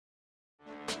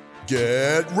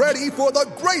Get ready for the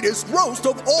greatest roast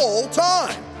of all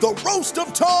time, the Roast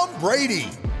of Tom Brady,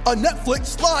 a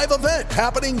Netflix live event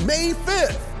happening May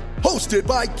 5th. Hosted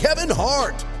by Kevin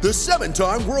Hart, the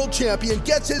 7-time world champion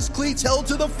gets his cleats held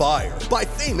to the fire by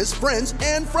famous friends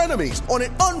and frenemies on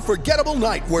an unforgettable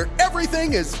night where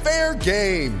everything is fair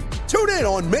game. Tune in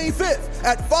on May 5th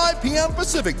at 5 p.m.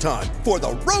 Pacific time for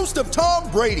the Roast of Tom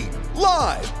Brady,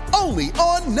 live only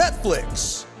on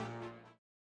Netflix.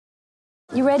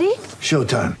 You ready?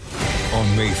 Showtime.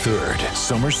 On May 3rd,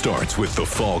 summer starts with The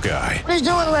Fall Guy. Let's do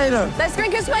it later. Let's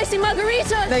drink a spicy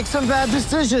margarita. Make some bad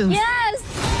decisions.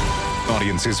 Yes!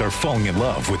 Audiences are falling in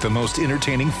love with the most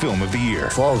entertaining film of the year.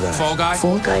 Fall Guy. Fall Guy?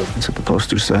 Fall Guy. That's what the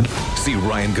poster said. See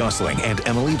Ryan Gosling and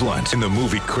Emily Blunt in the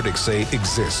movie critics say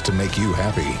exists to make you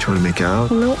happy. Trying to make it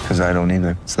out? Nope. Because I don't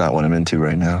either. It's not what I'm into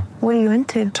right now. What are you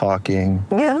into? Talking.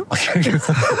 Yeah.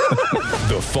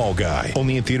 The Fall Guy.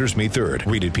 Only in theaters May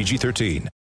 3rd. Rated PG-13.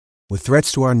 With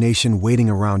threats to our nation waiting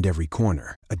around every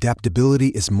corner, adaptability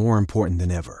is more important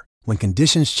than ever. When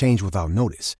conditions change without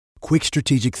notice, quick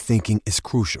strategic thinking is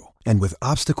crucial. And with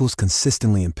obstacles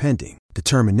consistently impending,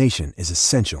 determination is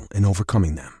essential in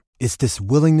overcoming them. It's this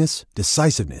willingness,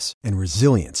 decisiveness, and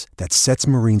resilience that sets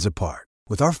Marines apart.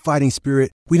 With our fighting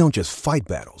spirit, we don't just fight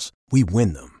battles, we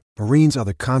win them. Marines are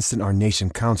the constant our nation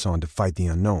counts on to fight the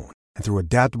unknown. And through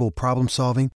adaptable problem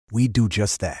solving, we do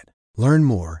just that. Learn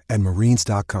more at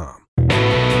marines.com.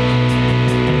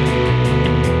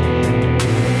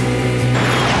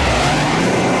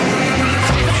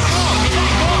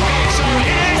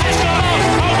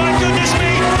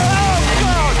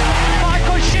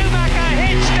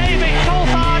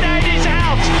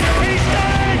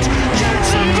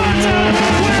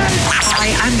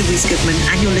 I'm Louise Goodman,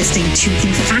 and you're listening to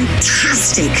the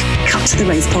fantastic Cut to the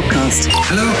Race podcast.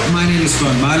 Hello, my name is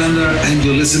Bernd Mailander, and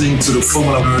you're listening to the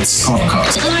Formula Nerds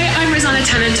podcast. Hi, I'm Rosanna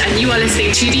Tennant, and you are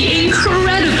listening to the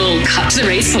incredible Cut to the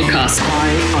Race podcast. Hi,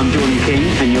 I'm Jordan King,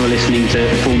 and you're listening to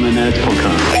the Formula Nerds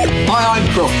podcast. Hi, I'm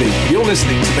Crofty. You're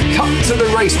listening to the Cut to the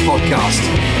Race podcast.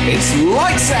 It's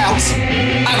lights out,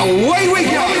 and away we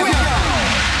go!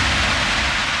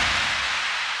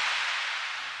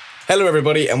 Hello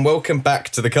everybody and welcome back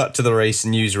to the Cut to the Race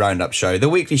News Roundup Show, the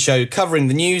weekly show covering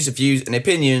the news, views and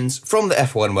opinions from the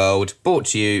F1 world, brought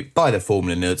to you by the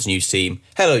Formula Nerds news team.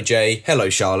 Hello Jay, hello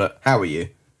Charlotte, how are you?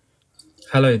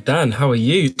 Hello Dan, how are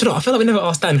you? Do you know, I feel like we never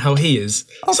asked Dan how he is.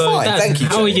 I'm fine, Dan, thank you.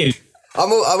 How are you?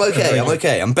 I'm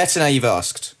okay, I'm better now you've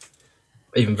asked.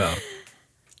 Even better.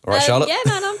 All right, Charlotte? Yeah,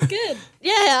 man, I'm good.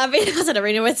 Yeah, I mean, I don't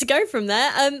really know where to go from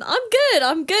there.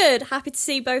 I'm good. Happy to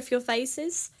see both your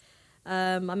faces.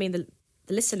 I mean, the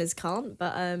listeners can't,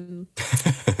 but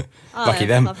lucky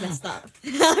them. I've messed that up.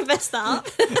 I messed that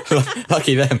up.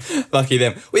 Lucky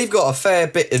them. We've got a fair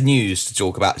bit of news to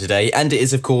talk about today, and it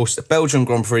is, of course, Belgian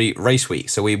Grand Prix race week,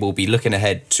 so we will be looking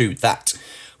ahead to that.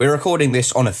 We're recording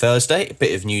this on a Thursday. A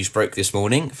bit of news broke this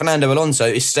morning. Fernando Alonso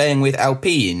is staying with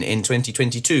Alpine in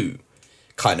 2022.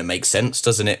 Kind of makes sense,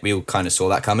 doesn't it? We all kind of saw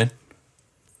that coming.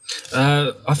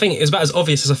 I think it's about as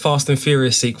obvious as a Fast and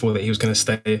Furious sequel that he was going to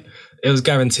stay. It was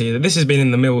guaranteed. This has been in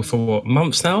the mill for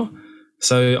months now?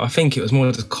 So I think it was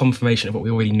more just confirmation of what we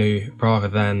already knew rather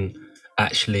than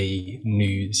actually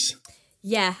news.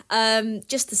 Yeah,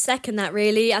 just to second that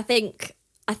really. I think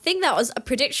that was a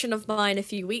prediction of mine a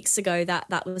few weeks ago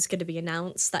that was going to be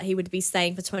announced, that he would be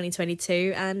staying for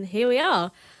 2022, and here we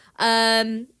are.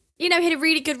 You know, he had a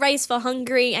really good race for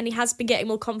Hungary and he has been getting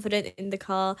more confident in the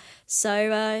car.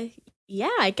 So, yeah,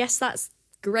 I guess that's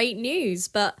great news.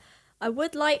 But I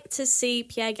would like to see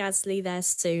Pierre Gasly there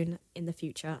soon in the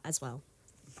future as well.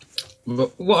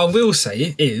 But what I will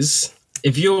say is,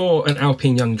 if you're an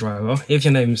Alpine young driver, if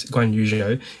your name's Guan Yu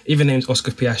Zhou, if your name's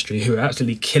Oscar Piastri, who are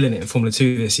absolutely killing it in Formula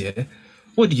 2 this year,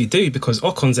 what do you do? Because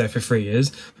Ocon's there for 3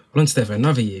 years, Alonso's there for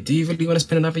another year. Do you really want to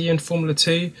spend another year in Formula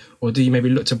 2? Or do you maybe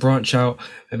look to branch out,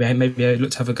 maybe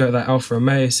look to have a go at that Alfa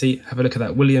Romeo seat, have a look at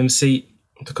that Williams seat?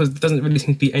 Because there doesn't really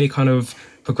seem to be any kind of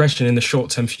progression in the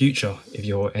short-term future if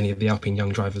you're any of the Alpine young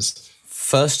drivers.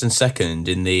 First and second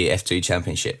in the F2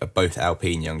 Championship are both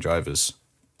Alpine young drivers,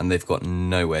 and they've got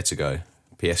nowhere to go.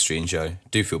 Piastri and Zhou.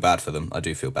 Do feel bad for them. I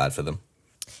do feel bad for them.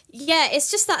 Yeah, it's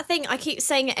just that thing. I keep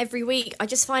saying it every week. I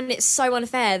just find it so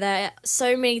unfair. There are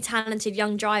so many talented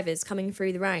young drivers coming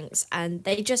through the ranks and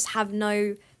they just have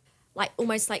no,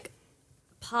 almost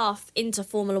path into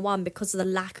Formula One because of the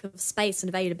lack of space and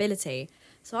availability.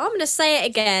 So I'm going to say it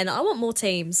again. I want more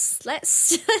teams.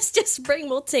 Let's just bring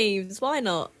more teams. Why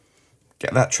not?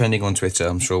 Get that trending on Twitter.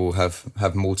 I'm sure we'll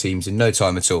have more teams in no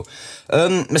time at all.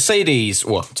 Mercedes,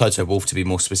 Toto Wolff to be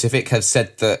more specific, have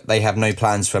said that they have no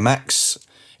plans for Max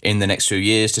in the next few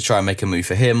years to try and make a move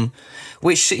for him,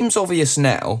 which seems obvious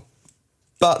now,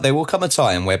 but there will come a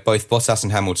time where both Bottas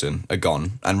and Hamilton are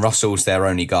gone and Russell's their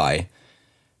only guy.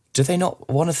 Do they not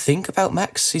want to think about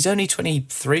Max? He's only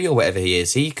 23 or whatever he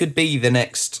is. He could be the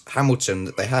next Hamilton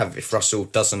that they have if Russell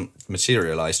doesn't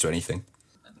materialise to anything.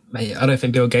 Mate, I don't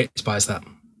think Bill Gates buys that.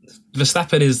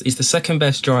 Verstappen is the second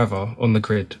best driver on the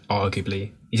grid,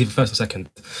 arguably. He's either first or second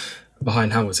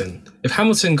behind Hamilton. If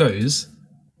Hamilton goes,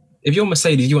 if you're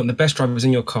Mercedes, you want the best drivers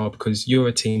in your car because you're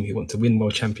a team who want to win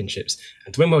world championships.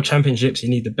 And to win world championships, you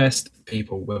need the best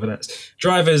people, whether that's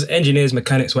drivers, engineers,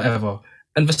 mechanics, whatever.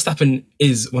 And Verstappen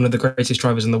is one of the greatest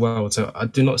drivers in the world. So I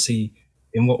do not see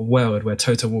in what world where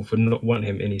Toto Wolff would not want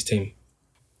him in his team.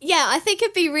 Yeah, I think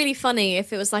it'd be really funny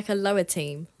if it was like a lower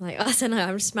team. Like, I don't know,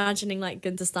 I'm just imagining like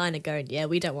Gunther Steiner going, yeah,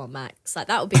 we don't want Max. Like,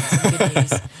 that would be some good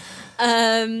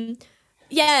news.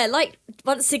 Yeah, like,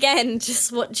 once again,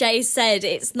 just what Jay said,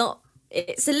 it's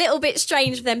a little bit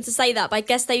strange for them to say that, but I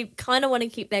guess they kind of want to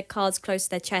keep their cards close to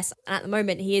their chest. And at the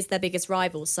moment, he is their biggest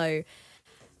rival, so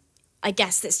I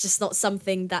guess it's just not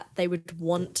something that they would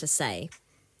want to say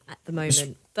at the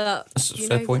moment. But that's a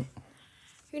fair point.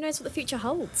 Who knows what the future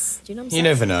holds? Do you know what I'm saying?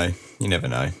 You never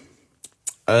know.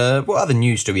 What other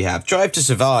news do we have? Drive to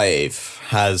Survive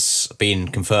has been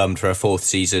confirmed for a 4th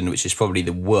season, which is probably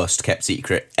the worst kept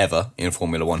secret ever in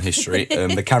Formula 1 history.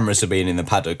 The cameras have been in the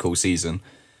paddock all season.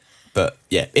 But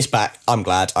yeah, it's back. I'm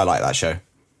glad. I like that show.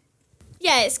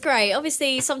 Yeah, it's great.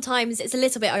 Obviously, sometimes it's a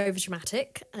little bit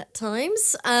overdramatic at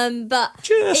times, but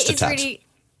just it is really...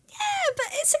 Yeah, but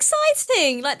it's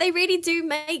exciting. Like, they really do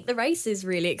make the races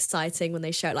really exciting when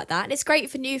they show it like that. And it's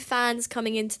great for new fans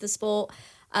coming into the sport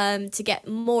to get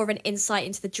more of an insight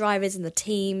into the drivers and the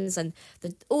teams and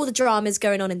all the dramas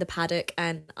going on in the paddock.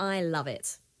 And I love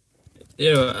it.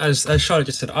 You know, as Charlotte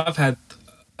just said, I've had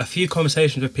a few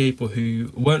conversations with people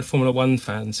who weren't Formula 1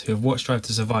 fans who have watched Drive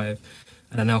to Survive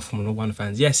and are now Formula 1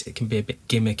 fans. Yes, it can be a bit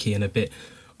gimmicky and a bit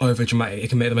overdramatic. It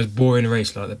can make the most boring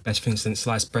race like the best thing since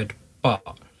sliced bread.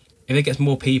 But if it gets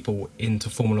more people into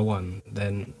Formula 1,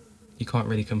 then you can't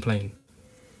really complain.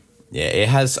 Yeah, it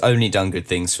has only done good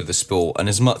things for the sport. And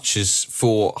as much as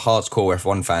for hardcore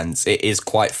F1 fans, it is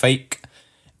quite fake,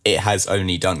 it has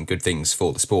only done good things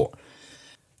for the sport.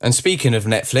 And speaking of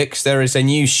Netflix, there is a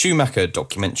new Schumacher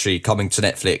documentary coming to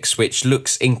Netflix, which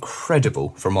looks incredible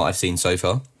from what I've seen so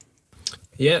far.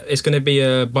 Yeah, it's going to be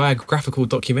a biographical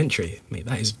documentary. Mate,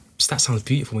 that sounds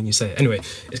beautiful when you say it. Anyway,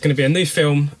 it's going to be a new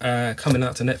film coming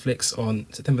out to Netflix on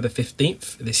September the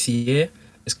 15th this year.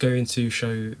 It's going to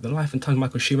show the life and times of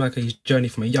Michael Schumacher, his journey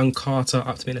from a young karter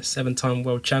up to being a 7-time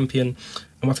world champion.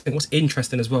 And I think what's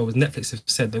interesting as well is Netflix have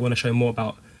said they want to show more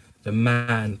about the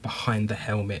man behind the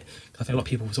helmet. I think a lot of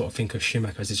people sort of think of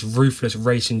Schumacher as this ruthless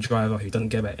racing driver who doesn't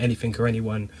care about anything or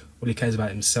anyone. All he cares about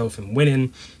himself and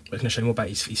winning. We're going to show more about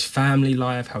his family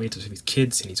life, how he talks with his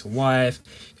kids and his wife.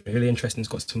 It's really interesting. It's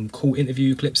got some cool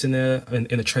interview clips in there. In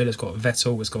the trailer, it's got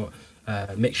Vettel, it's got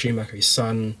Mick Schumacher, his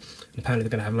son. And apparently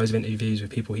they're going to have loads of interviews with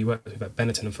people he worked with at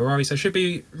Benetton and Ferrari. So it should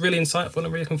be really insightful and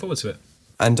I'm really looking forward to it.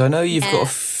 And I know you've got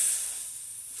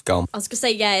go on. I was going to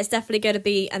say, yeah, it's definitely going to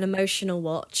be an emotional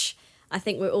watch. I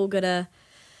think we're all going to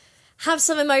have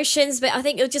some emotions, but I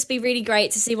think it'll just be really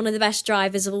great to see one of the best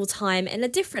drivers of all time in a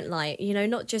different light, you know,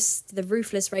 not just the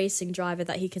ruthless racing driver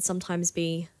that he could sometimes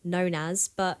be known as,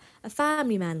 but a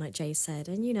family man, like Jay said,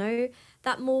 and, you know,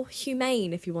 that more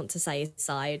humane, if you want to say,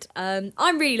 side.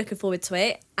 I'm really looking forward to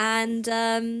it, and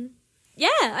yeah,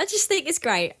 I just think it's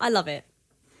great. I love it.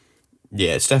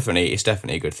 Yeah, it's definitely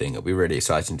a good thing. It'll be really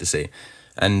exciting to see.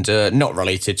 And not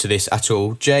related to this at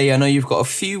all, Jay, I know you've got a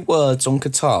few words on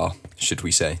Qatar, should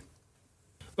we say?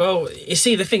 Well, you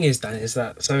see, the thing is, Dan, is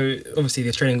that, so obviously the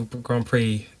Australian Grand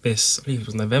Prix this, I believe it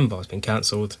was November, has been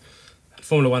cancelled.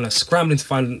 Formula 1 are scrambling to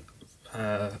find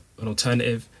an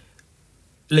alternative.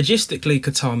 Logistically,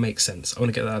 Qatar makes sense. I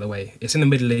want to get that out of the way. It's in the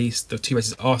Middle East. The 2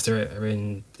 races after it are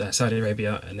in Saudi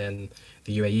Arabia and then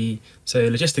the UAE. So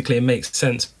logistically, it makes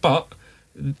sense. But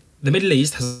the Middle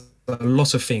East has a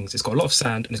lot of things. It's got a lot of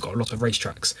sand and it's got a lot of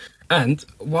racetracks. And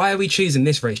why are we choosing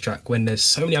this racetrack when there's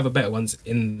so many other better ones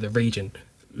in the region?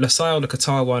 Losail, the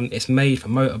Qatar one, it's made for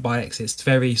motorbikes. It's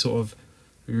very sort of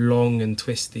long and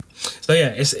twisty. So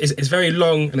yeah, it's very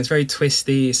long and it's very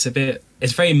twisty. It's very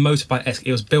motorbike-esque.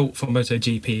 It was built for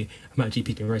MotoGP.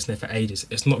 MotoGP's been racing there for ages.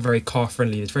 It's not very car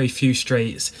friendly. There's very few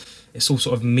straights. It's all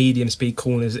sort of medium speed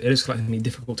corners. It looks like it's going to be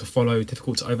difficult to follow,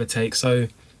 difficult to overtake. So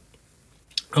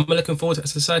am I looking forward to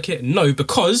the circuit? No,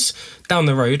 because down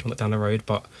the road, well, not down the road,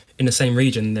 but in the same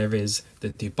region, there is the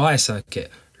Dubai circuit.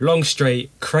 Long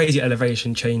straight, crazy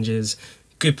elevation changes,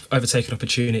 good overtaking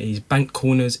opportunities, bank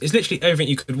corners. It's literally everything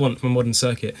you could want from a modern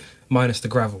circuit. minus the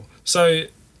gravel. So,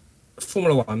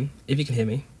 Formula One, if you can hear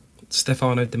me,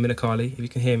 Stefano Domenicali, if you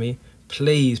can hear me,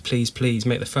 please, please, please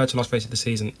make the third to last race of the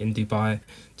season in Dubai.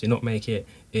 Do not make it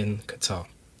in Qatar.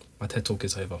 My TED Talk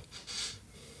is over.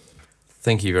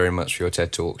 Thank you very much for your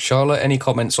TED Talk. Charlotte, any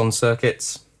comments on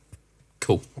circuits?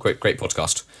 Cool. Great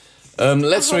podcast.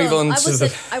 Let's move on to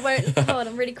the... I won't... Hold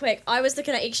on, really quick. I was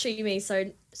looking at Extreme E,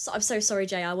 so I'm so sorry,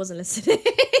 Jay, I wasn't listening.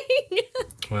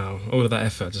 Wow, all of that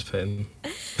effort just put in.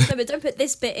 No, but don't put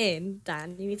this bit in,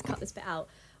 Dan. You need to cut this bit out.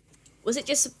 Was it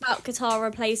just about Qatar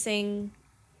replacing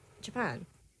Japan?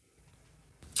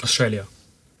 Australia.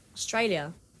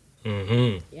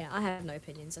 Mm-hmm. Yeah, I have no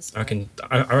opinions. That's fine.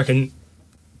 I reckon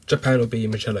Japan will be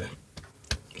Mugello.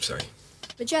 Sorry.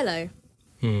 Mugello?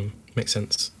 Makes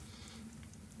sense.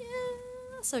 Yeah,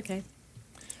 that's okay.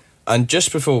 And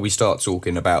just before we start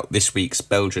talking about this week's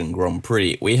Belgian Grand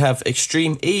Prix, we have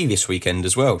Extreme E this weekend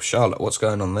as well. Charlotte, what's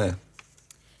going on there?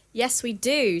 Yes, we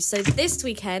do. So this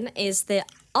weekend is the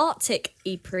Arctic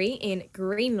E-Prix in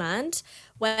Greenland,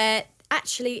 where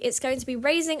actually it's going to be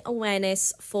raising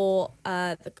awareness for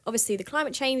obviously the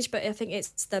climate change, but I think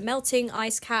it's the melting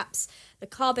ice caps, the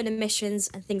carbon emissions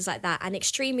and things like that. And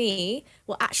Extreme E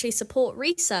will actually support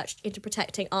research into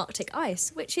protecting Arctic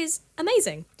ice, which is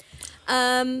amazing.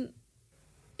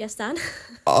 Yes, Dan?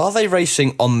 Are they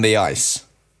racing on the ice?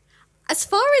 As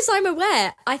far as I'm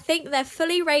aware, I think they're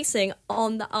fully racing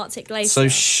on the Arctic glacier. So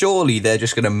surely they're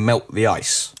just going to melt the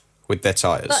ice with their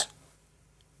tyres?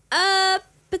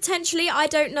 Potentially. I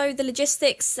don't know the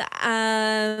logistics.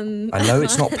 I know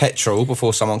it's not petrol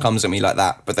before someone comes at me like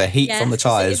that, but the heat from the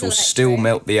tyres will still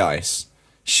melt the ice.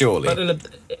 Surely. But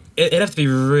it'd have to be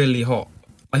really hot.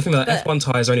 I think that F1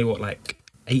 tyres are only,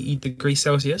 80 degrees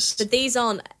Celsius? But these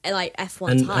aren't like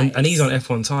F1 tyres. And these aren't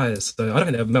F1 tyres, so I don't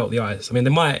think they'll melt the ice. I mean,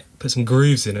 they might put some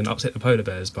grooves in and upset the polar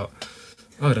bears, but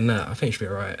other than that, I think it should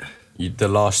be alright. The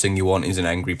last thing you want is an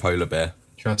angry polar bear.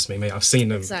 Trust me, mate, I've seen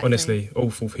them. Exactly. Honestly,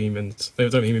 awful humans. They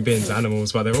don't human beings,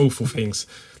 animals, but they're awful things.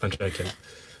 I'm joking.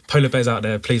 Polar bears out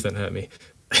there, please don't hurt me.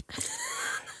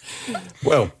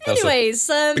 Well, that's anyways,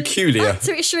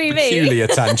 peculiar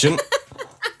tangent.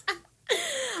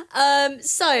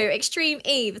 So, Extreme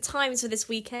E, the times for this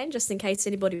weekend, just in case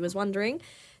anybody was wondering.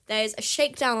 There's a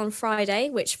shakedown on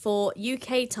Friday, which for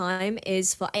UK time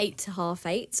is for 8 to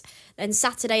 8:30. Then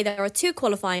Saturday, there are 2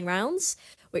 qualifying rounds,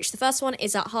 which the first one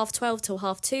is at 12:30 till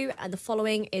 2:30, and the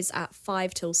following is at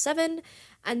 5 till 7.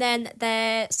 And then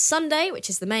there's Sunday, which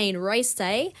is the main race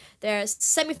day. There's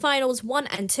semi-finals 1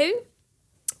 and 2,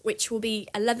 which will be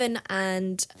 11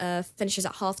 and finishes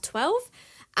at 12:30.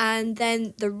 And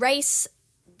then the race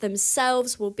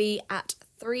themselves will be at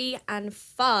 3 and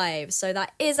 5. So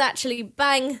that is actually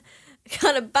bang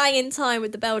in time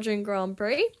with the Belgian Grand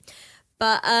Prix.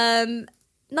 But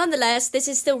nonetheless, this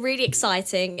is still really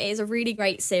exciting. It is a really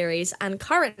great series. And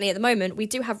currently, at the moment, we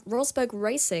do have Rosberg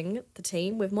Racing, the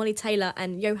team, with Molly Taylor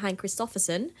and Johan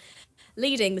Kristoffersen,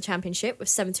 leading the championship with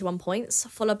 71 points,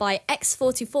 followed by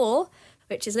X44,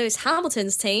 which is Lewis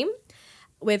Hamilton's team,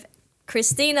 with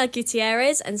Christina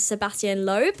Gutierrez and Sebastian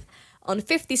Loeb on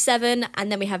 57,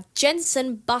 and then we have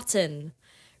Jenson Button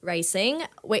Racing,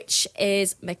 which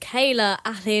is Michaela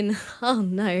Alin,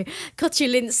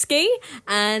 Kotulinski,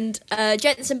 and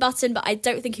Jenson Button, but I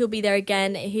don't think he'll be there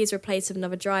again. He's replaced with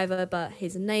another driver, but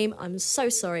his name, I'm so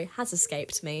sorry, has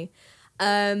escaped me.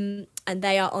 And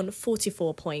they are on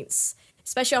 44 points.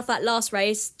 Especially off that last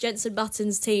race, Jenson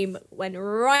Button's team went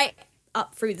right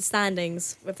up through the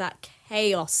standings with that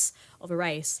chaos of a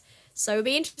race. So it'll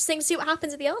be interesting to see what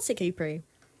happens at the Arctic E-Prix.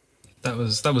 That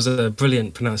was a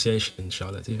brilliant pronunciation,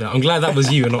 Charlotte. I'm glad that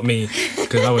was you and not me,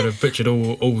 because I would have butchered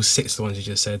all 6 of the ones you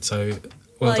just said. So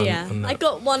well done on that. I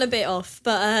got one a bit off,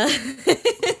 but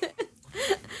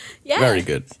yeah. Very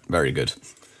good, very good.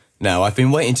 Now, I've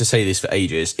been waiting to say this for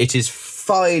ages. It is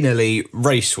finally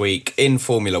race week in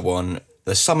Formula One.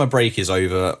 The summer break is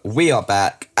over. We are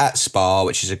back at Spa,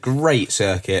 which is a great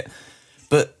circuit.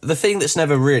 But the thing that's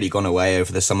never really gone away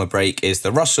over the summer break is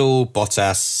the Russell,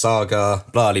 Bottas, saga,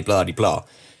 blah-de-blah-de-blah.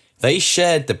 They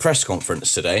shared the press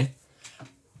conference today,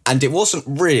 and it wasn't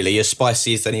really as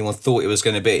spicy as anyone thought it was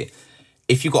going to be.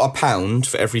 If you got £1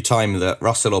 for every time that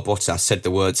Russell or Bottas said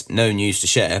the words, no news to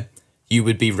share, you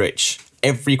would be rich.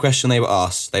 Every question they were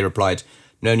asked, they replied,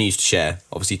 no news to share.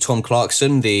 Obviously, Tom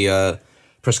Clarkson, the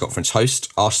press conference host,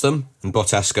 asked them, and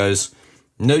Bottas goes,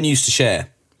 no news to share,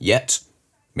 yet.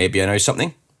 Maybe I know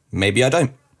something, maybe I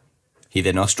don't. He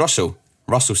then asked Russell.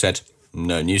 Russell said,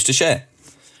 no news to share.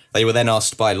 They were then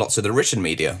asked by lots of the written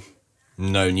media,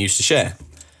 no news to share.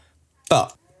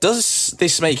 But does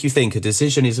this make you think a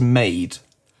decision is made?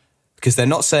 Because they're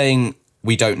not saying,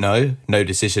 we don't know, no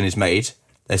decision is made.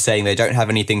 They're saying they don't have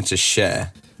anything to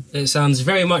share. It sounds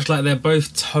very much like they're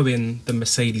both towing the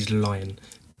Mercedes line.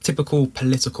 Typical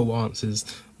political answers,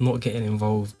 not getting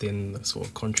involved in the sort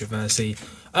of controversy.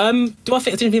 Do I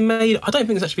think it's been made? I don't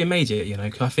think it's actually been made yet, you know,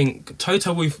 because I think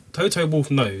Toto Wolff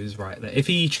knows, right, that if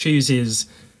he chooses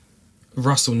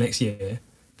Russell next year,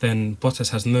 then Bottas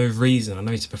has no reason. I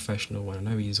know he's a professional and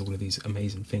I know he's all of these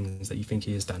amazing things that you think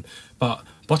he is, Dan. But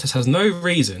Bottas has no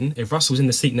reason, if Russell's in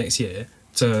the seat next year,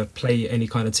 to play any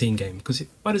kind of team game. Because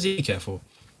why does he care for?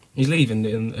 He's leaving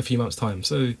in a few months' time.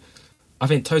 So I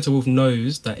think Toto Wolff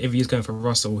knows that if he's going for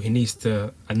Russell, he needs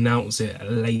to announce it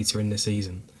later in the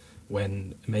season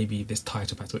when maybe this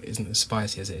title battle isn't as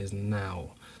spicy as it is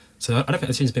now. So I don't think the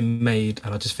decision's been made,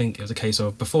 and I just think it was a case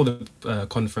of before the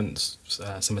conference,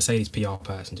 some Mercedes PR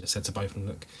person just said to both of them,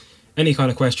 look, any kind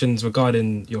of questions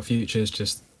regarding your futures,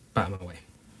 just bat them away.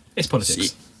 It's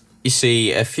politics. You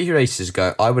see, a few races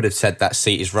ago, I would have said that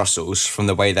seat is Russell's from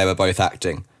the way they were both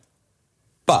acting.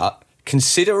 But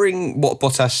considering what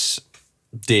Bottas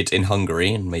did in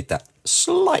Hungary and made that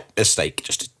slight mistake,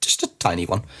 just a tiny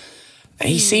one,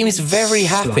 he seems very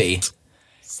happy.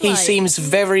 He seems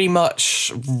very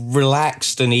much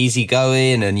relaxed and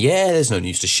easygoing, and there's no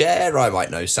news to share. I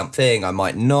might know something, I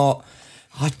might not.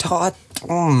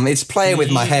 It's playing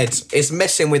with my head. It's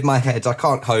messing with my head. I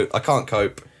can't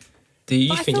cope. Do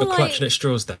you think you're clutching at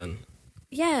straws, Dan?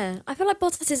 Yeah, I feel like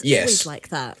Bottas is always like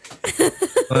that.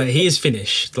 He is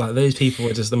finished. Like, those people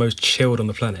are just the most chilled on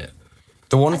the planet.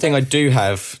 The one thing I do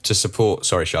have to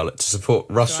support,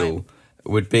 Russell,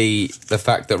 would be the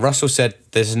fact that Russell said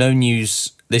there's no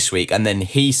news this week, and then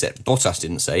he said, Bottas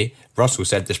didn't say, Russell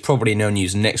said there's probably no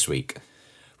news next week,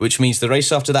 which means the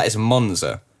race after that is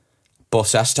Monza.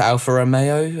 Bottas to Alfa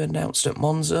Romeo announced at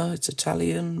Monza. It's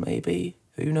Italian, maybe.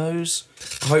 Who knows?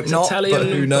 I hope it's not, Italian, but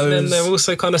who knows? But then they're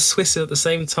also kind of Swiss at the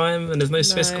same time, and there's no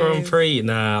Swiss Grand Prix.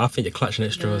 Nah, I think you're clutching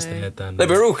at straws there, Dan. No,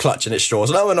 we're all clutching at straws.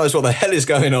 No one knows what the hell is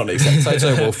going on except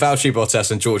Toto Wolff, Fauci,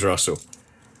 Bottas, and George Russell.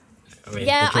 I mean,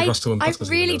 I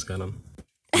really... What's going on.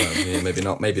 Well,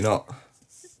 maybe not.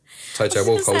 Toto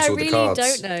Wolff holds all the cards. I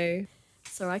really don't know.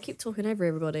 Sorry, I keep talking over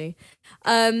everybody.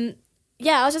 I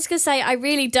was just going to say, I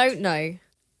really don't know.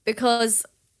 Because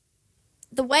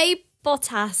the way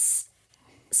Bottas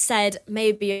said,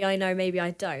 maybe I know, maybe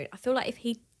I don't, I feel like if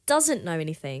he doesn't know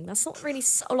anything, that's not really...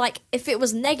 if it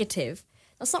was negative,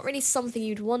 that's not really something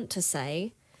you'd want to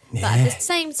say. Yeah. But at the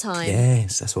same time...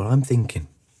 Yes, that's what I'm thinking.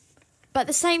 But at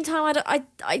the same time,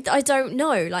 I don't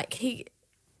know.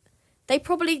 They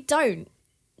probably don't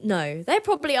know. They're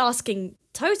probably asking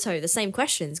Toto the same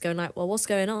questions, going like, well, what's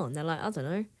going on? They're like, I don't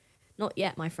know. Not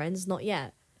yet, my friends, not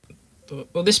yet.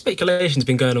 Well, this speculation's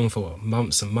been going on for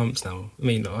months and months now. I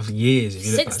mean, years. If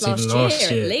you look Since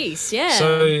last year, at least, yeah.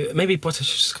 So maybe Bottas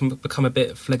should just become a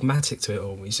bit phlegmatic to it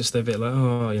all. He's just a bit like,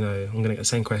 I'm going to get the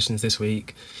same questions this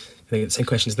week. I'm going to get the same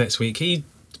questions next week.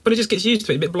 But he just gets used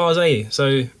to it, a bit blasé.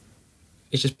 So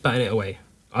he's just batting it away.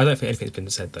 I don't think anything's been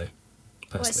said, though.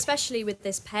 Personally. Well, especially with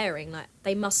this pairing, like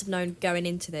they must have known going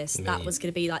into this that was going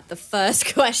to be like the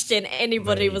first question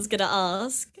anybody was going to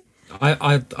ask.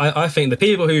 I think the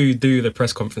people who do the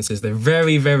press conferences, they're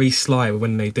very, very sly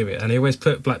when they do it, and they always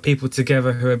put like people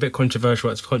together who are a bit controversial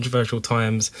at controversial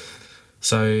times.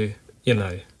 So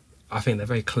I think they're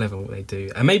very clever in what they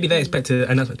do, and maybe they expect an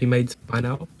announcement to be made by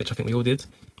now, which I think we all did.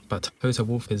 But Toto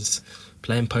Wolff is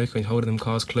playing poker and holding them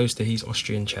cards close to his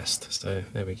Austrian chest. So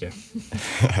there we go.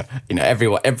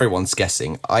 Everyone's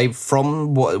guessing.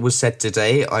 From what was said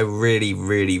today, I really,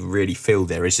 really, really feel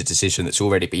there is a decision that's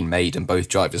already been made and both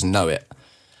drivers know it,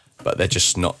 but they're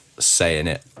just not saying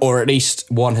it. Or at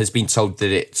least one has been told that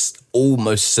it's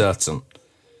almost certain.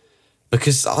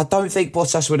 Because I don't think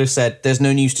Bottas would have said, there's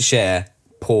no news to share,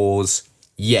 pause,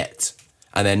 yet.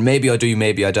 And then maybe I do,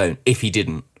 maybe I don't, if he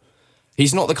didn't.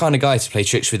 He's not the kind of guy to play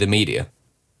tricks with the media.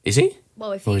 Is he?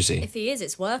 Well, if he is,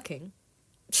 it's working.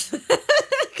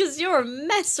 Because you're a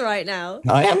mess right now.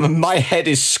 I am. My head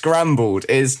is scrambled.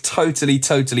 It is totally,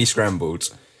 totally scrambled.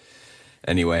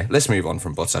 Anyway, let's move on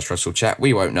from Bottas Russell chat.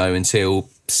 We won't know until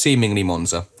seemingly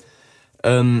Monza.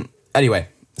 Anyway,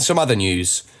 some other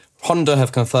news. Honda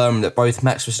have confirmed that both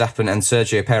Max Verstappen and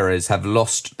Sergio Perez have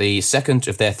lost the second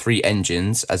of their 3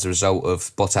 engines as a result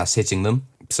of Bottas hitting them.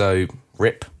 So,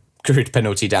 rip. Grid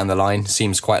penalty down the line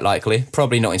seems quite likely.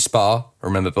 Probably not in Spa.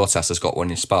 Remember, Bottas has got one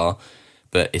in Spa.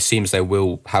 But it seems they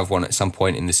will have one at some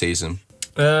point in the season.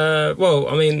 Well,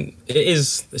 I mean, it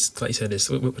is, like you said,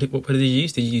 what did you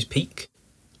use? Did you use peak?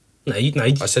 No.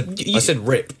 I said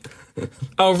rip.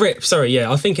 Oh, rip. Sorry, yeah.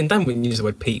 I was thinking Dan wouldn't use the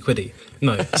word peak, would he?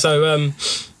 No. So,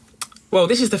 Well,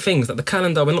 this is the things that the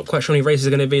calendar, we're not quite sure how many races are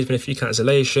going to be. There's been a few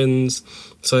cancellations,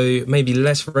 so maybe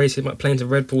less races might play into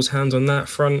Red Bull's hands on that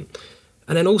front.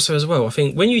 And then also as well, I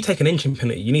think when you take an engine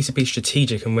penalty, you need to be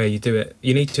strategic in where you do it.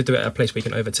 You need to do it at a place where you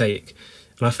can overtake.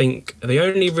 And I think the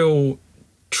only real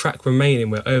track remaining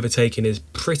where overtaking is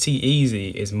pretty easy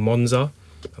is Monza.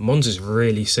 And Monza's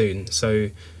really soon, so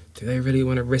do they really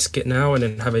want to risk it now and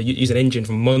then use an engine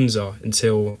from Monza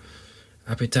until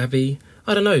Abu Dhabi?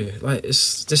 I don't know. Like,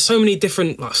 there's so many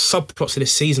different subplots to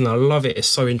this season. I love it. It's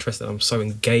so interesting. I'm so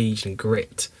engaged and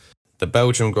gripped. The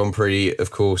Belgium Grand Prix, of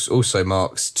course, also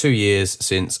marks 2 years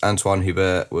since Antoine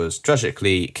Hubert was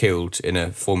tragically killed in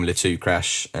a Formula 2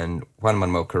 crash, and Juan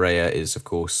Manuel Correa is, of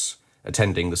course,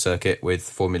 attending the circuit with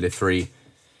Formula 3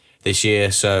 this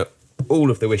year. So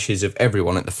all of the wishes of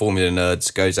everyone at the Formula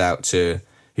Nerds goes out to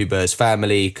Hubert's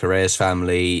family, Correa's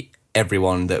family,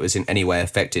 everyone that was in any way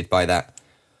affected by that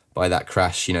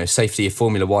crash. You know, safety of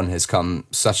Formula 1 has come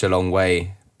such a long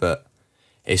way, but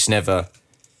it's never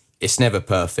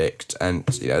perfect. And,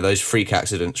 you know, those freak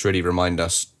accidents really remind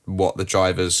us what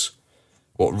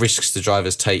risks the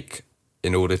drivers take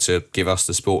in order to give us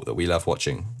the sport that we love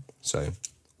watching. So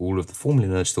all of the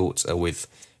Formula Nerds thoughts are with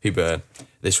Hubert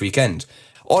this weekend.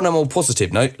 On a more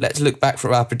positive note, let's look back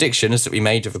from our predictions that we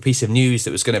made of a piece of news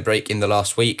that was going to break in the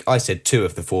last week. I said 2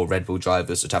 of the 4 Red Bull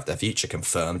drivers would have their future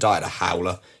confirmed. I had a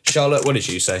howler. Charlotte, what did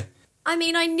you say? I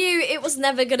mean, I knew it was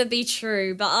never going to be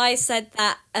true, but I said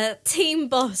that a team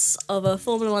boss of a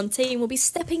Formula 1 team will be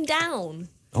stepping down.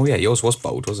 Oh yeah, yours was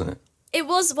bold, wasn't it? It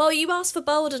was. Well, you asked for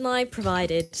bold and I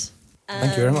provided.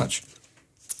 Thank you very much.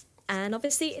 And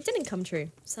obviously it didn't come true,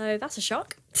 so that's a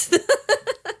shock.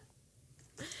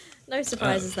 No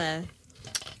surprises there.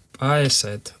 I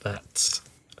said that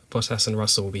Bottas and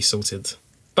Russell will be sorted,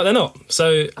 but they're not.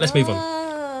 So let's move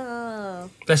on.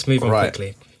 Let's move on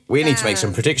quickly. We need to make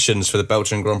some predictions for the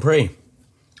Belgian Grand Prix.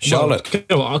 Charlotte.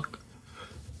 Well,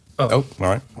 all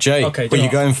right. Jay, okay, what are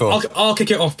you going for? I'll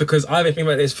kick it off because I've been thinking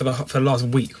about this for the last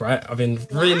week, right? I've been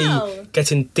really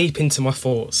getting deep into my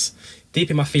thoughts, deep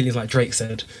in my feelings, like Drake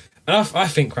said. And I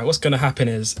think, right, what's going to happen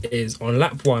is on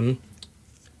lap 1,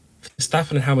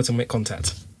 Verstappen and Hamilton make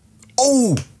contact.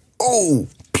 Oh,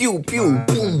 pew, pew,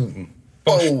 boom.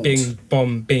 Bosh, bing,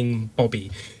 bomb, bing,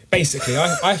 Bobby. Basically,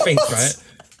 I think, right,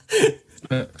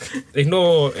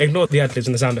 ignore the ad-libs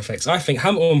and the sound effects. I think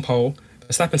Hamilton pole,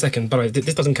 Verstappen second. By the way,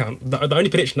 this doesn't count. The only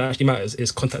prediction that actually matters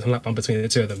is contact on lap 1 between the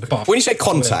two of them. But when you say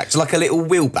contact, like a little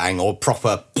wheel bang or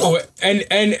proper... Oh,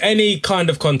 any kind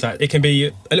of contact. It can be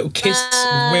a little kiss,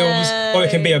 wheels, or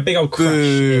it can be a big old crash.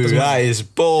 Boo, that is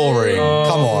boring.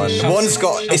 Come on. It's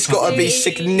got to be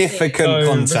significant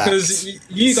contact. Because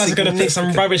you guys are going to put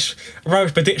some rubbish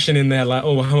prediction in there, like,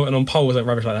 Hamilton on pole or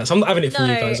rubbish like that. So I'm not having it for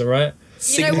you guys, all right?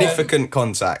 Significant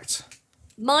contact.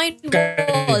 Mine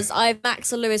was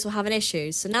Max or Lewis will have an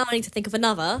issue, so now I need to think of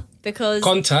another because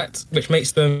contact, which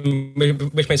makes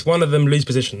one of them lose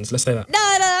positions. Let's say that. No,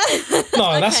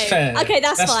 okay. That's fair. Okay,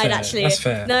 that's fine. Fair. Actually, that's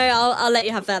fair. No, I'll let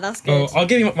you have that. That's good. Well, I'll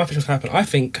give you my predictions happen. I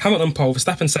think Hamilton pole,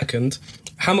 Verstappen second.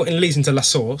 Hamilton leads into La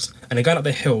Source, and then going up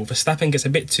the hill, Verstappen gets a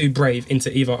bit too brave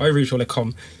into either Eau Rouge or Le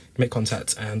Combe, make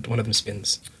contact, and one of them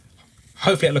spins.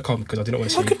 Hopefully at Le Combe, because I do not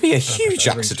want to see. That could be a huge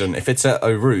accident if it's at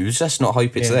Eau Rouge. Let's not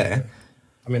hope it's there.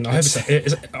 I mean, I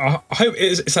hope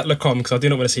it's at Le Combe because I do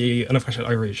not want to see another crash at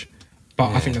Eau Rouge. But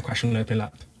I think they'll crash on an open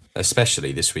lap.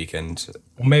 Especially this weekend.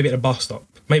 Or maybe at a bus stop.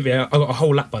 Maybe I got a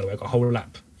whole lap, by the way. I got a whole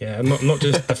lap. Yeah, not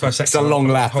just the first section. It's a long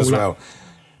lap as well.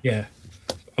 Yeah.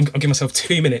 I'll give myself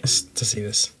 2 minutes to see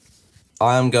this.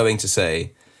 I am going to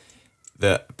say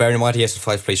that, bearing in mind he has a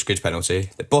 5-place grid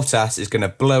penalty, that Bottas is going to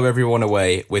blow everyone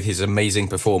away with his amazing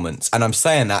performance. And I'm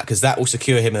saying that because that will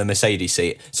secure him in the Mercedes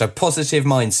seat. So positive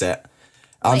mindset.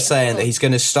 I'm saying that he's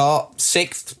going to start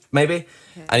 6th, maybe,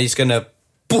 and he's going to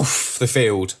boof the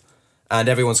field, and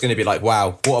everyone's going to be like,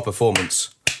 wow, what a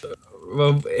performance.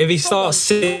 Well, if he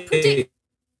starts 6th...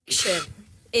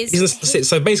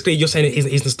 So basically you're saying that he's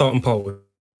going to start on pole.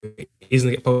 He's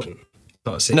going to get pole.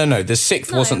 No, the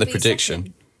 6th wasn't the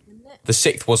prediction. The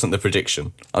 6th wasn't the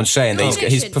prediction. I'm saying that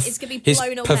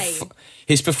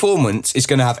his performance is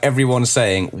going to have everyone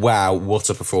saying, wow, what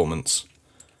a performance.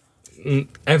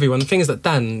 Everyone. The thing is that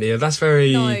Dan, that's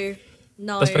very...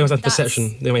 No, that's very much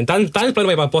perception. I mean, Dan's blown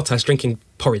away by Bottas drinking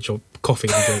porridge or coffee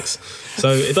and drinks.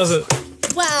 So it doesn't...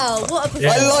 Wow, what a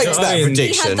performance. I liked that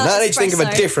prediction. Now I need to think of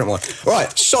a different one.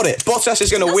 Right, shot it. Bottas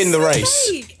is going to win the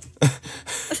race.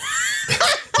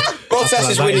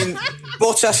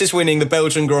 Bottas is winning the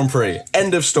Belgian Grand Prix.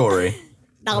 End of story.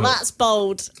 Now that's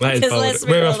bold. That is bold.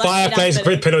 We're a 5-place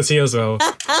grid penalty as well.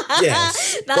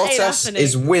 Yes. Bottas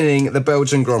is winning the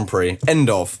Belgian Grand Prix. End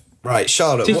of. Right,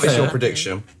 Charlotte, what is your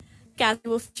prediction? Gasly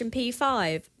will finish in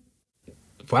P5.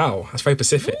 Wow, that's very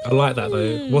specific. I like that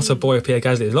though. What a boy Pierre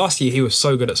Gasly is. Last year he was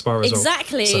so good at Spa as well.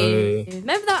 Exactly. So,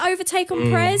 remember that overtake on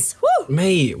Perez? Woo!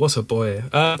 mate, what a boy.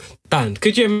 Dan,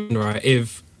 could you imagine, right,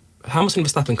 if Hamilton and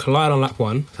Verstappen collide on lap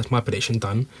 1, that's my prediction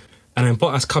done, and then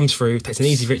Bottas comes through, takes an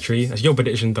easy victory, that's your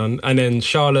prediction done, and then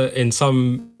Charlotte in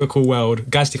some miracle world,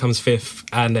 Gasly comes 5th,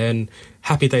 and then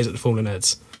happy days at the Fallen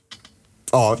Heads.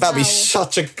 Oh, that'd be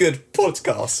such a good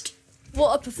podcast.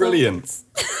 What a performance.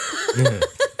 Brilliant. Yeah.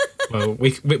 Well,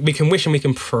 we can wish and we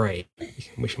can pray. We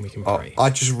can wish and we can pray. I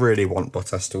just really want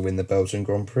Bottas to win the Belgian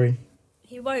Grand Prix.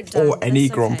 He won't, Dan, or any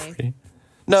that's Grand okay. Prix.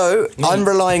 No, I'm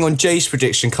relying on Jay's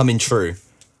prediction coming true.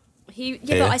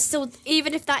 But I still,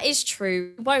 even if that is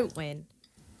true, he won't win.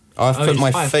 I've put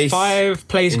my faith 5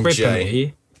 plays in grid Jay.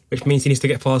 penalty, which means he needs to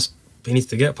get past. He needs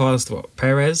to get past what,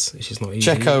 Perez, which is not easy.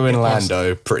 Checo and Get past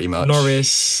Lando, pretty much.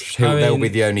 Norris. They'll be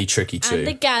the only tricky two. And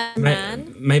the Gas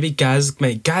man. Maybe Gaz.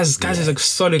 Mate, Gaz is a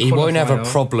solid. He won't have a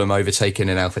qualifier. problem overtaking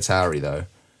an AlphaTauri though.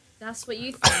 That's what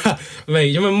you think. Mate,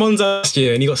 you remember Monza last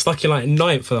year and he got stuck in like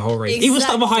 9th for the whole race. He was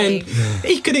stuck behind.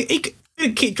 He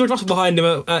could keep George Russell behind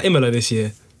him at Imola this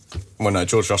year. Well, no,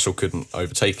 George Russell couldn't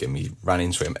overtake him. He ran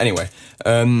into him. Anyway.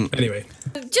 I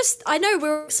know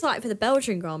we're excited for the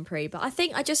Belgian Grand Prix, but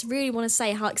I just really want to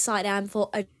say how excited I am for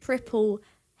a triple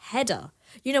header.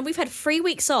 You know, we've had 3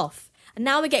 weeks off, and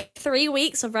now we get 3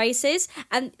 weeks of races.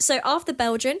 And so after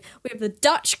Belgian, we have the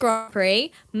Dutch Grand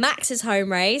Prix, Max's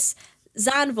home race,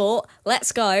 Zandvoort,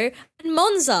 let's go, and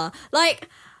Monza. Like,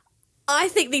 I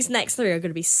think these next 3 are going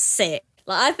to be sick.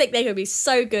 Like, I think they're going to be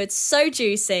so good, so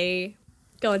juicy.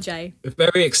 Go on, Jay.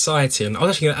 Very exciting. I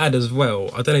was actually going to add as well,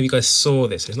 I don't know if you guys saw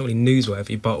this, it's not really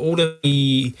newsworthy, but all of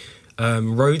the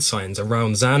road signs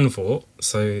around Zandvoort,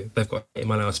 so they've got 80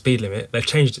 mile an hour speed limit, they've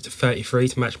changed it to 33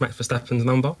 to match Max Verstappen's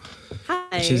number,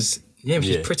 which is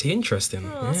pretty interesting.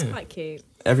 Oh, that's quite cute.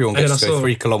 Everyone And gets then to I go saw-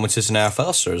 3 kilometres an hour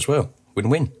faster as well.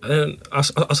 Win-win. And then I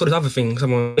saw this other thing,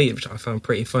 someone tweeted, which I found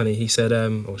pretty funny. He said,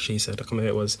 or she said, I can't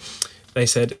remember who it was. They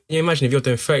said, can you imagine if you're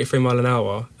doing 33 mile an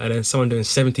hour and then someone doing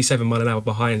 77 mile an hour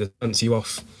behind and bumps you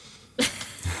off?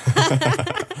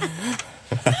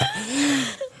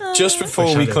 Just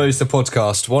before we close the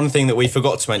podcast, one thing that we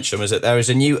forgot to mention was that there is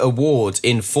a new award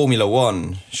in Formula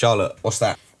One. Charlotte, what's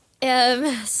that?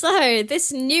 So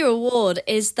this new award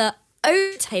is the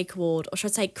Overtake Award, or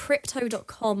should I say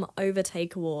Crypto.com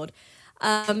Overtake Award.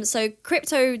 So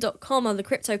Crypto.com are the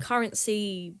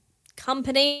cryptocurrency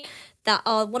company that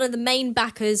are one of the main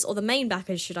backers, or the main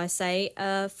backers, should I say,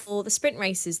 for the sprint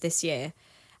races this year.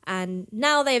 And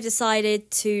now they have decided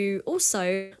to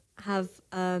also have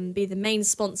be the main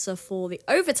sponsor for the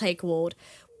Overtake Award,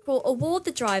 will award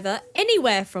the driver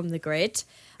anywhere from the grid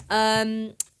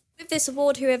with this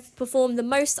award who have performed the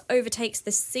most overtakes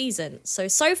this season. So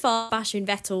far, Sebastian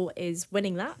Vettel is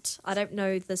winning that. I don't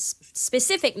know the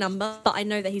specific number, but I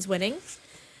know that he's winning.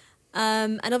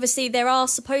 And obviously there are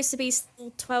supposed to be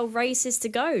still 12 races to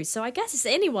go, so I guess it's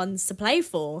anyone's to play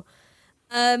for.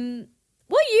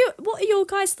 What are your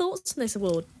guys' thoughts on this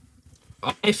award?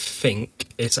 I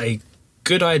think it's a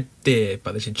good idea,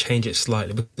 but they should change it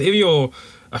slightly. Because if you're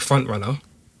a front runner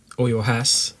or you're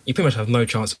Haas, you pretty much have no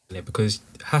chance of winning it because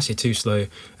Haas, you're too slow,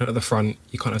 and at the front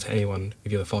you can't overtake anyone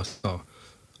if you're the fastest car.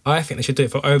 I think they should do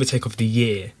it for overtake of the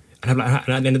year. And at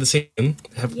the end of the season,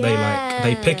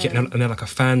 they pick it and they're like a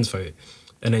fans vote,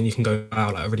 and then you can go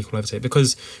out like a really cool overtake.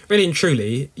 Because really and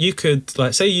truly, you could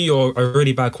like say you're a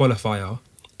really bad qualifier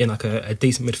in like a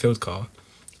decent midfield car,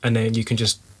 and then you can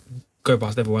just go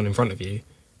past everyone in front of you.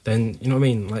 Then you know what I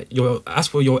mean. Like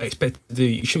that's what you're expected to do.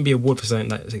 You shouldn't be awarded for something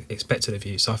that's expected of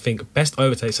you. So I think best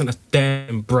overtake, something that's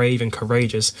damn brave and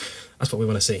courageous. That's what we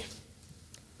want to see.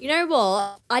 You know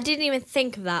what? I didn't even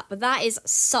think of that, but that is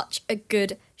such a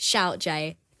good shout,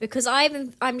 Jay. Because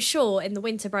I'm sure in the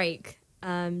winter break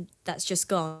that's just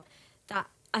gone, that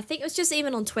I think it was just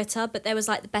even on Twitter, but there was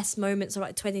like the best moments of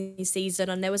like 20 season,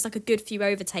 and there was like a good few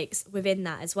overtakes within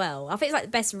that as well. I think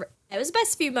it's like it was the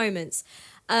best few moments.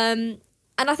 And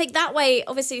I think that way,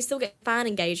 obviously, you still get fan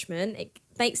engagement. It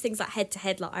makes things like head to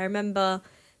head. Like I remember,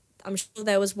 I'm sure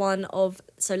there was one of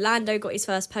Lando got his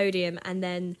first podium, and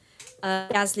then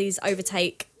Gasly's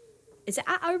overtake, is it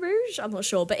at Eau Rouge? I'm not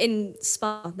sure, but in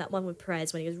Spa, that one with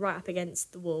Perez when he was right up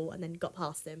against the wall and then got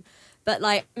past him. But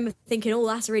like I'm thinking, oh,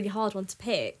 that's a really hard one to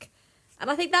pick, and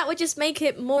I think that would just make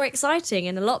it more exciting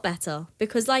and a lot better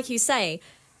because, like you say,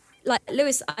 like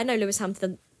I know Lewis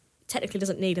Hamilton technically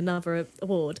doesn't need another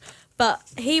award, but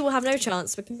he will have no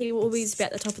chance because he will always be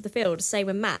at the top of the field. Same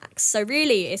with Max. So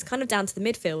really, it's kind of down to the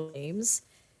midfield teams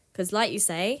because, like you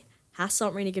say, Haas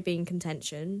aren't really going to be in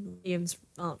contention. Williams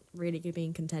aren't really going to be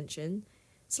in contention.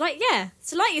 So like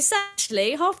you said,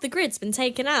 actually, half the grid's been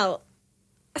taken out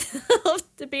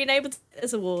after being able to get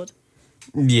this award.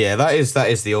 Yeah, that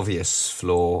is the obvious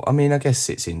flaw. I mean, I guess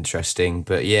it's interesting,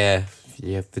 but yeah,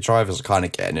 the drivers are kind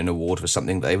of getting an award for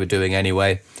something that they were doing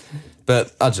anyway.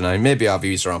 But I don't know, maybe our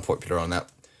views are unpopular on that.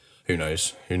 Who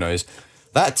knows?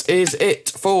 That is it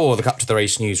for the Cup to the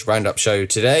Race News Roundup show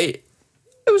today.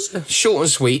 It was a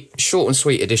short and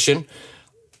sweet edition.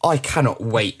 I cannot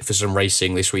wait for some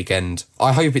racing this weekend.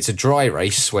 I hope it's a dry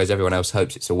race, whereas everyone else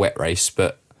hopes it's a wet race.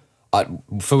 But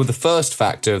for the first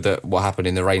factor that what happened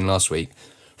in the rain last week,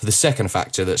 for the second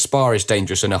factor that Spa is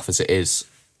dangerous enough as it is,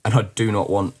 and I do not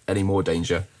want any more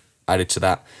danger added to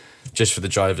that, just for the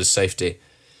driver's safety.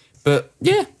 But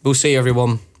yeah, we'll see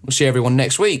everyone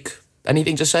next week.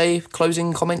 Anything to say?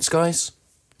 Closing comments, guys?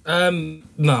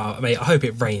 No, mate, I hope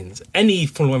it rains. Any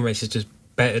Formula 1 race is just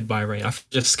bettered by rain. I'm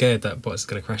just scared that Bottas is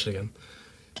going to crash again.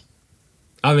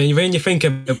 I mean, when you think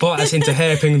of Bottas into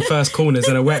hairpin first corners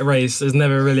in a wet race, is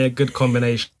never really a good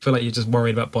combination. I feel like you're just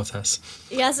worried about Bottas.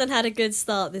 He hasn't had a good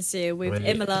start this year with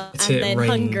Imola and then rain.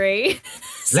 Hungary.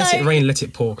 Let it rain, let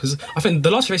it pour. Because I think the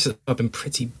last races have been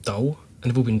pretty dull and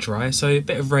they've all been dry. So a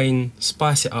bit of rain,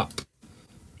 spice it up.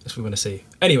 That's what we want to see.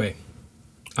 Anyway,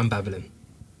 I'm babbling.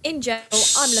 In general,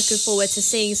 I'm looking forward to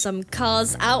seeing some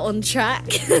cars out on track,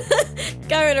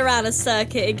 going around a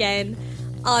circuit again.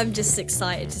 I'm just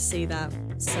excited to see that.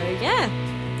 So, yeah.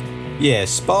 Yeah,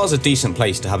 Spa's a decent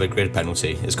place to have a grid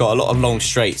penalty. It's got a lot of long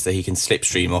straights that he can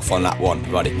slipstream off on lap 1,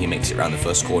 providing he makes it around the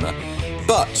first corner.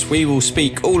 But we will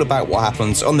speak all about what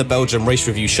happens on the Belgium Race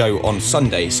Review show on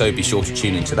Sunday, so be sure to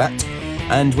tune into that.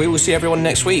 And we will see everyone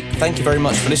next week. Thank you very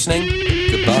much for listening.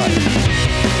 Goodbye.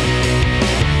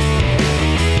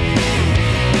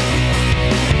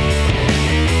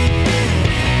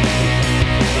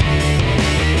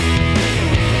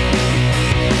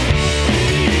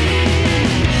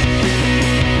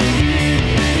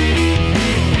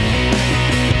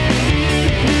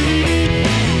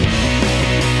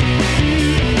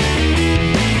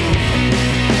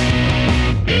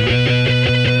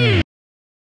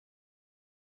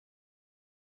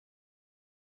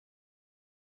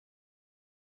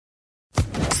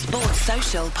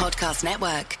 Podcast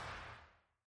Network.